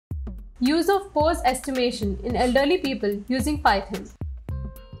Use of pose estimation in elderly people using Python.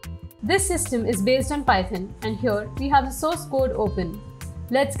 This system is based on Python, and here we have the source code open.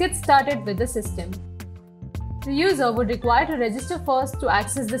 Let's get started with the system. The user would require to register first to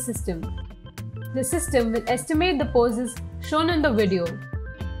access the system. The system will estimate the poses shown in the video.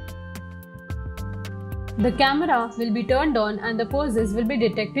 The camera will be turned on and the poses will be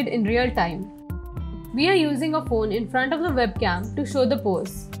detected in real time. We are using a phone in front of the webcam to show the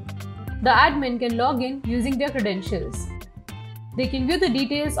pose. The admin can log in using their credentials. They can view the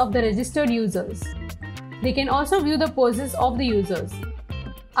details of the registered users. They can also view the poses of the users.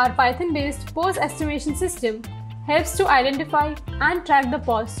 Our Python-based pose estimation system helps to identify and track the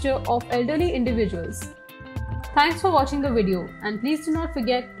posture of elderly individuals. Thanks for watching the video, and please do not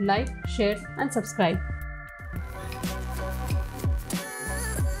forget to like, share and subscribe.